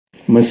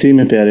मसीह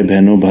में प्यारे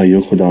बहनों भाइयों,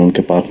 खुदावंद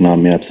के पाक नाम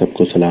में आप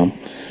सबको सलाम।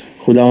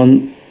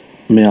 खुदावंद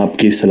में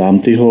आपकी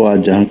सलामती हो। आज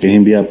जहाँ कहीं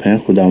भी आप हैं,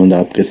 खुदावंद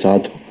आपके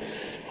साथ हो।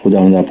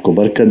 खुदावंद आपको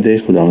बरकत दे।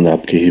 खुदावंद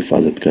आपकी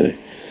हिफाजत करे।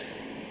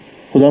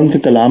 खुदावंद के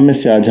कलाम में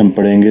से आज हम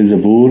पढ़ेंगे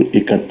ज़बूर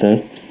 71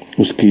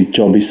 उसकी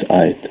 24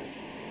 आयत।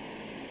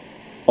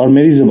 और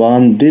मेरी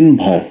ज़ुबान दिन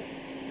भर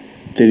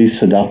तेरी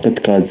सदाकत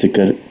का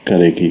जिक्र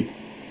करेगी,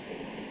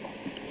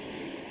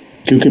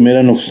 क्योंकि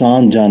मेरा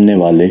नुकसान जानने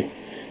वाले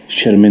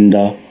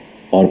शर्मिंदा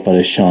और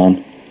परेशान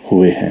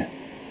हुए हैं।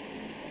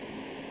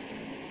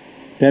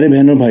 प्यारे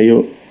बहनों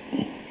भाइयों,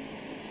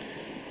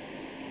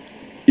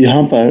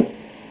 यहाँ पर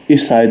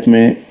इस आयत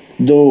में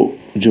दो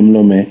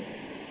जुमलों में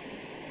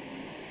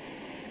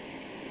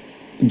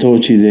दो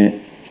चीज़ें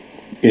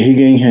कही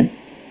गई हैं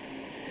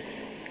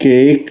कि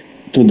एक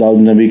तो दाऊद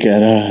नबी कह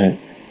रहा है,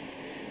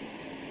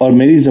 और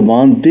मेरी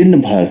ज़बान दिन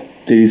भर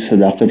तेरी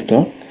सदाकत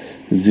का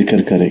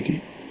जिक्र करेगी,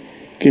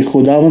 कि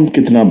खुदावंद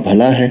कितना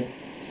भला है,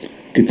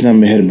 कितना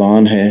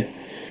मेहरबान है,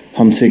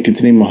 हमसे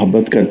कितनी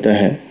मोहब्बत करता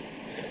है।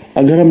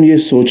 अगर हम ये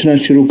सोचना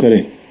शुरू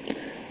करें,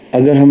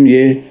 अगर हम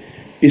ये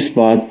इस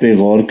बात पे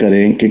गौर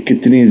करें कि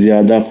कितनी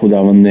ज़्यादा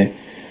खुदावंद ने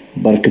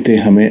बरकतें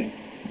हमें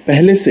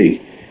पहले से ही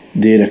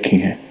दे रखी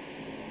हैं,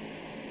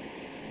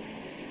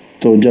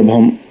 तो जब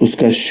हम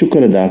उसका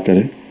शुक्र अदा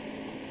करें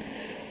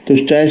तो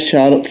चाहे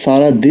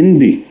सारा दिन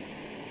भी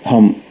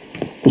हम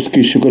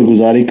उसकी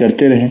शुक्रगुजारी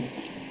करते रहें,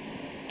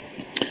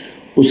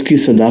 उसकी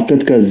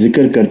सदाकत का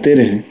जिक्र करते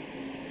रहें,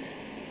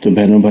 तो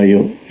बहनों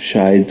भाइयों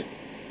शायद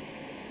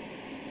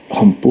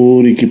हम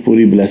पूरी की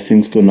पूरी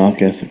ब्लेसिंग्स को ना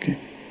कह सकें।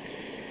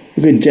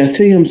 क्योंकि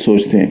जैसे ही हम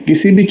सोचते हैं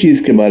किसी भी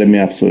चीज़ के बारे में,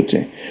 आप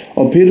सोचें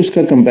और फिर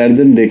उसका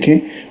कंपैरिजन देखें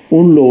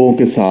उन लोगों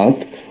के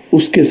साथ,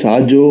 उसके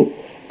साथ जो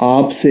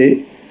आपसे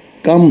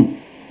कम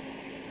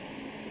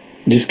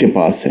जिसके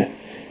पास है,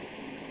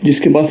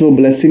 जिसके पास वो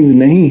ब्लेसिंग्स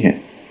नहीं है,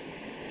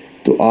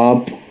 तो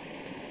आप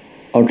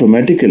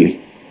ऑटोमेटिकली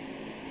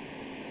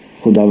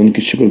खुदावंद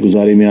की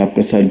शुक्रगुजारी में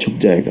आपका सर झुक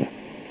जाएगा।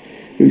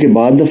 क्योंकि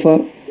बाद दफ़ा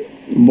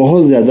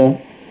बहुत ज़्यादा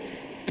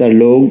तर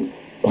लोग,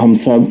 हम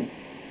सब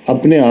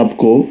अपने आप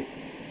को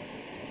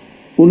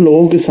उन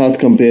लोगों के साथ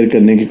कंपेयर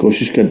करने की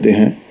कोशिश करते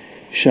हैं,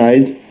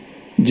 शायद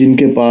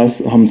जिनके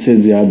पास हमसे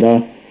ज़्यादा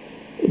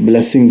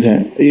ब्लेसिंग्स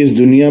हैं। इस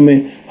दुनिया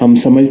में हम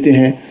समझते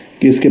हैं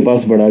कि इसके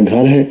पास बड़ा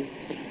घर है,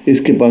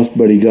 इसके पास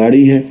बड़ी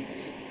गाड़ी है,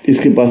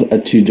 इसके पास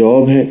अच्छी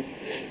जॉब है,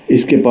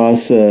 इसके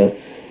पास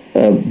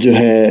जो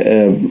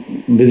है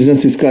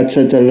बिज़नेस इसका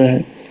अच्छा चल रहा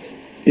है,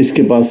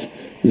 इसके पास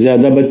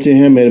ज़्यादा बच्चे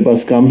हैं, मेरे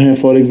पास कम हैं,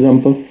 फॉर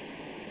एग्ज़ाम्पल।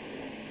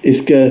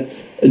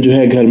 इसका जो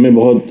है घर में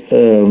बहुत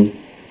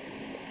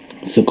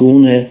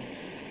सुकून है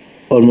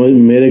और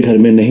मेरे घर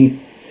में नहीं।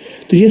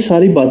 तो ये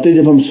सारी बातें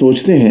जब हम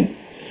सोचते हैं,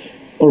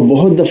 और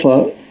बहुत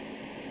दफ़ा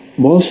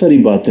बहुत सारी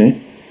बातें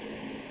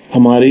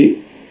हमारी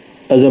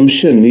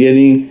अजम्पशन,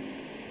 यानी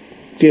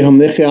कि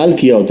हमने ख्याल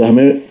किया होता,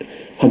 हमें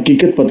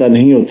हकीकत पता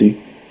नहीं होती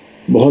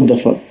बहुत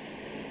दफ़ा,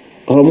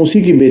 और हम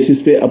उसी की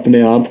बेसिस पे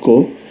अपने आप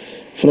को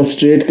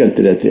फ्रस्ट्रेट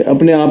करते रहते हैं।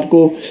 अपने आप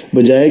को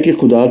बजाय कि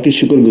खुदा की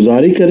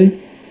शुक्रगुजारी करें,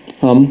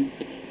 हम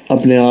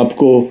अपने आप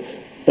को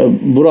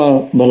बुरा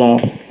भला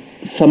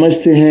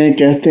समझते हैं,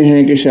 कहते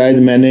हैं कि शायद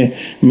मैंने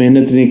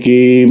मेहनत नहीं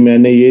की,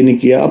 मैंने ये नहीं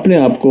किया, अपने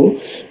आप को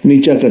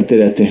नीचा करते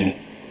रहते हैं,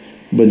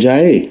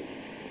 बजाय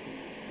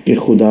कि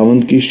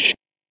खुदावंद की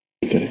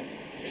शुक्र करें,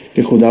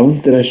 कि खुदावंद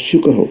तेरा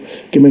शुक्र हो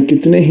कि मैं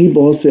कितने ही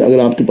बहुत से, अगर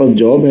आपके पास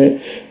जॉब है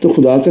तो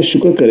खुदा का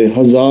शुक्र करें।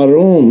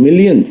 हज़ारों,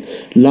 मिलियन,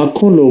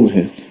 लाखों लोग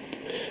हैं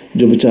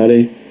जो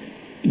बेचारे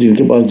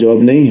जिनके पास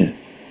जॉब नहीं है,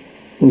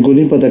 उनको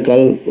नहीं पता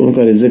कल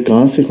उनका रिज़्क़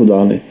कहाँ से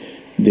खुदा ने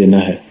देना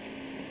है।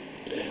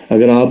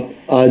 अगर आप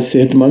आज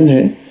सेहतमंद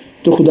हैं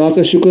तो खुदा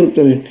का शुक्र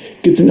करें।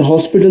 कितने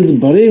हॉस्पिटल्स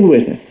भरे हुए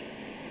हैं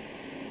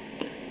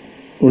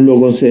उन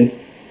लोगों से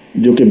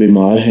जो कि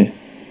बीमार हैं।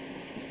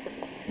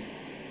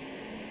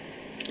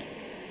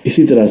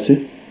 इसी तरह से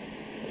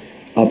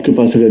आपके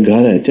पास अगर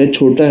घर है, चाहे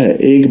छोटा है,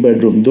 1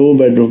 बेडरूम, 2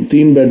 बेडरूम,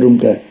 3 बेडरूम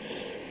का है,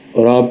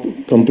 और आप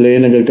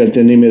कंप्लेन अगर करते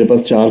हैं, नहीं मेरे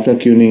पास 4 का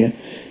क्यों नहीं है,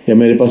 या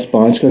मेरे पास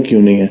 5 का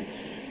क्यों नहीं है,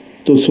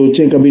 तो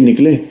सोचें कभी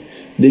निकले।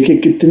 देखिए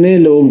कितने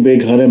लोग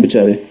बेघर हैं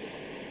बेचारे,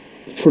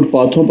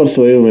 फुटपाथों पर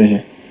सोए हुए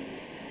हैं।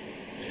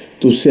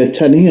 तो उससे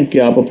अच्छा नहीं है कि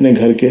आप अपने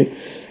घर के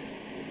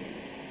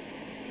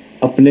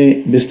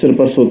अपने बिस्तर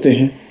पर सोते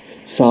हैं,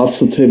 साफ़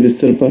सुथरे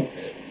बिस्तर पर,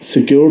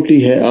 सिक्योरिटी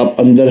है, आप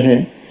अंदर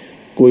हैं,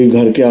 कोई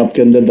घर के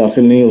आपके अंदर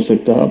दाखिल नहीं हो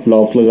सकता, आप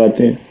लॉक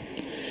लगाते हैं।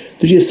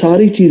 तो ये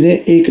सारी चीज़ें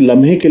एक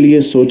लम्हे के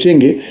लिए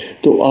सोचेंगे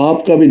तो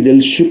आपका भी दिल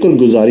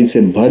शुक्रगुजारी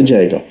से भर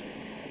जाएगा।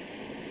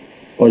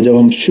 और जब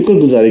हम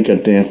शुक्रगुजारी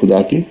करते हैं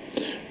खुदा की,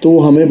 तो वो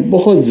हमें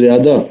बहुत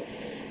ज़्यादा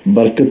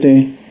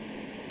बरकतें,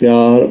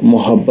 प्यार,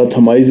 मोहब्बत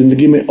हमारी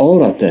ज़िंदगी में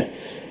और आता है।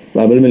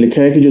 बाइबल में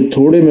लिखा है कि जो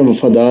थोड़े में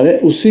वफादार है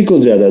उसी को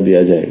ज़्यादा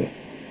दिया जाएगा।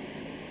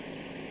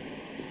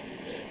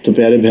 तो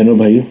प्यारे बहनों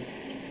भाइयों,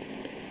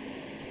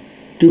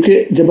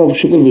 क्योंकि जब आप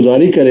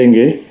शुक्रगुजारी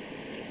करेंगे,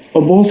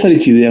 और बहुत सारी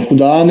चीज़ें हैं,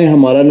 खुदा ने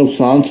हमारा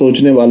नुकसान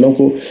सोचने वालों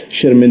को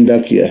शर्मिंदा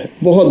किया है।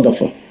 बहुत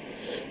दफ़ा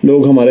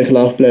लोग हमारे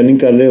ख़िलाफ़ प्लानिंग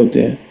कर रहे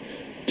होते हैं,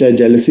 चाहे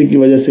जेलसी की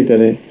वजह से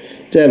करें,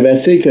 چاہے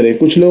ویسے ہی کریں.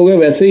 کچھ لوگ ہیں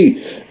ویسے ہی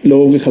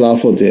لوگوں کے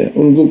خلاف ہوتے ہیں,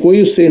 ان کو کوئی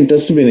اس سے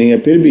انٹرسٹ بھی نہیں ہے,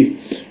 پھر بھی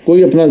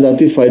کوئی اپنا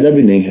ذاتی فائدہ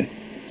بھی نہیں ہے,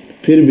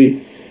 پھر بھی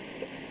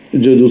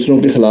جو دوسروں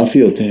کے خلاف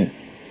ہی ہوتے ہیں.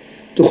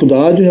 تو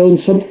خدا جو ہے ان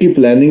سب کی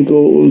پلاننگ کو,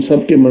 ان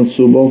سب کے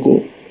منصوبوں کو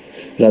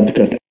رد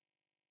کرتا ہے,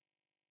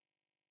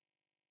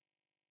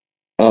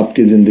 آپ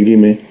کی زندگی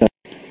میں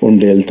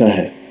انڈیلتا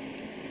ہے.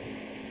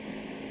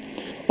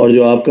 اور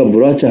جو آپ کا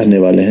برا چاہنے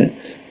والے ہیں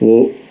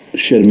وہ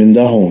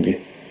شرمندہ ہوں گے,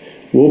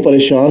 وہ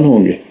پریشان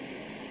ہوں گے,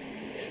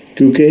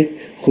 کیونکہ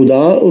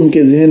خدا ان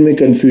کے ذہن میں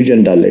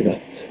کنفیوژن ڈالے گا,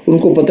 ان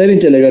کو پتہ ہی نہیں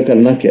چلے گا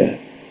کرنا کیا ہے.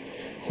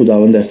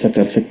 خداوند ایسا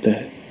کر سکتا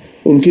ہے,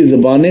 ان کی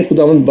زبانیں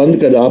خداوند بند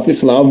کر دے, آپ کے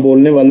خلاف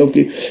بولنے والوں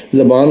کی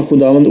زبان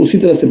خداوند اسی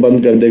طرح سے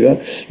بند کر دے گا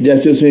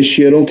جیسے اس نے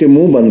شیروں کے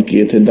منہ بند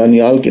کیے تھے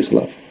دانیال کے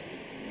خلاف.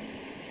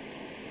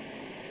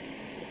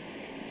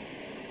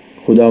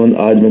 خداوند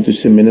آج میں تجھ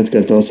سے منت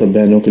کرتا ہوں سب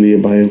بہنوں کے لیے,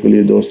 بھائیوں کے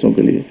لیے, دوستوں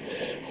کے لیے,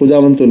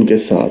 خداوند تو ان کے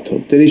ساتھ ہو.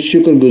 تیری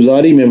شکر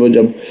گزاری میں وہ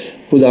جب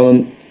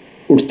خداوند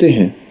اٹھتے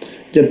ہیں,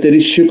 جب تیری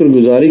شکر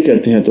گزاری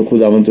کرتے ہیں, تو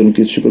خداوند ان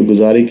کی شکر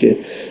گزاری کے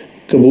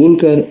قبول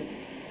کر,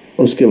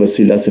 اور اس کے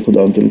وسیلہ سے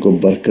خداوند ان کو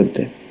برکت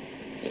دے.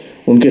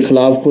 ان کے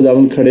خلاف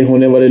خداوند کھڑے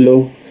ہونے والے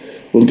لوگ,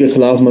 ان کے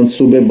خلاف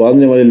منصوبے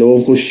باندھنے والے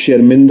لوگوں کو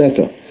شرمندہ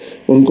کر,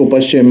 ان کو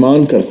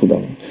پشیمان کر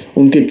خداوند,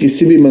 ان کے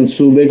کسی بھی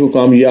منصوبے کو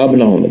کامیاب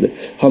نہ ہونے دے.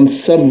 ہم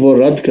سب وہ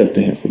رد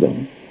کرتے ہیں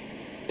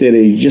خداوند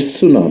تیرے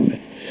یسوع نام میں.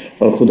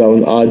 اور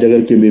خداوند آج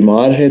اگر کوئی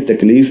بیمار ہے,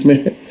 تکلیف میں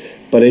ہے,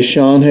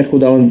 پریشان ہے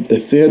خداوند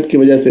صحت کی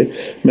وجہ سے,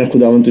 میں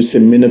خداوند تجھ سے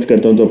منت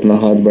کرتا ہوں تو اپنا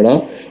ہاتھ بڑھا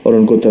اور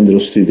ان کو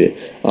تندرستی دے.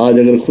 آج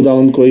اگر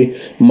خداوند کوئی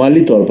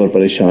مالی طور پر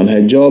پریشان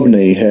ہے, جاب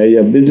نہیں ہے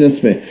یا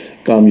بزنس میں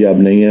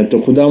کامیاب نہیں ہے,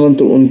 تو خداوند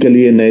تو ان کے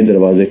لیے نئے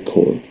دروازے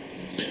کھول,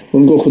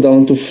 ان کو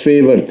خداوند تو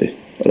فیور دے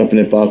اور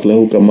اپنے پاک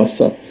لہو کا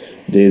مسا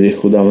دے دے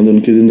خداوند ان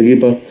کی زندگی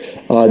پر.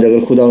 آج اگر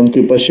خداوند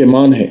کوئی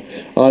پشیمان ہے,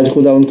 آج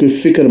خداوند کوئی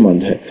فکر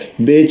مند ہے,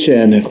 بے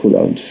چین ہے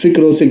خداوند,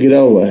 فکروں سے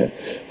گرا ہوا ہے,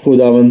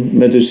 خداوند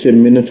میں تجھ سے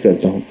منت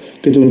کرتا ہوں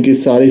کہ تو ان کی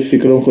ساری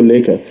فکروں کو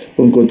لے کر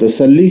ان کو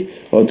تسلی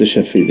اور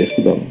تشفی دے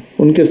خداوند,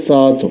 ان کے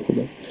ساتھ ہو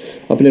خدا,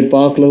 اپنے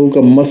پاک لہو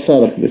کا مسا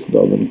رکھ دے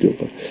خداوند ان کے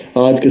اوپر.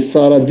 آج کے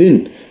سارا دن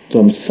تو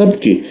ہم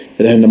سب کی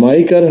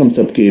رہنمائی کر, ہم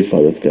سب کی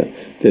حفاظت کر,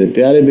 تیرے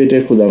پیارے بیٹے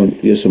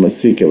خداوند یسوع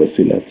مسیح کے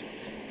وسیلہ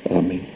سے, آمین.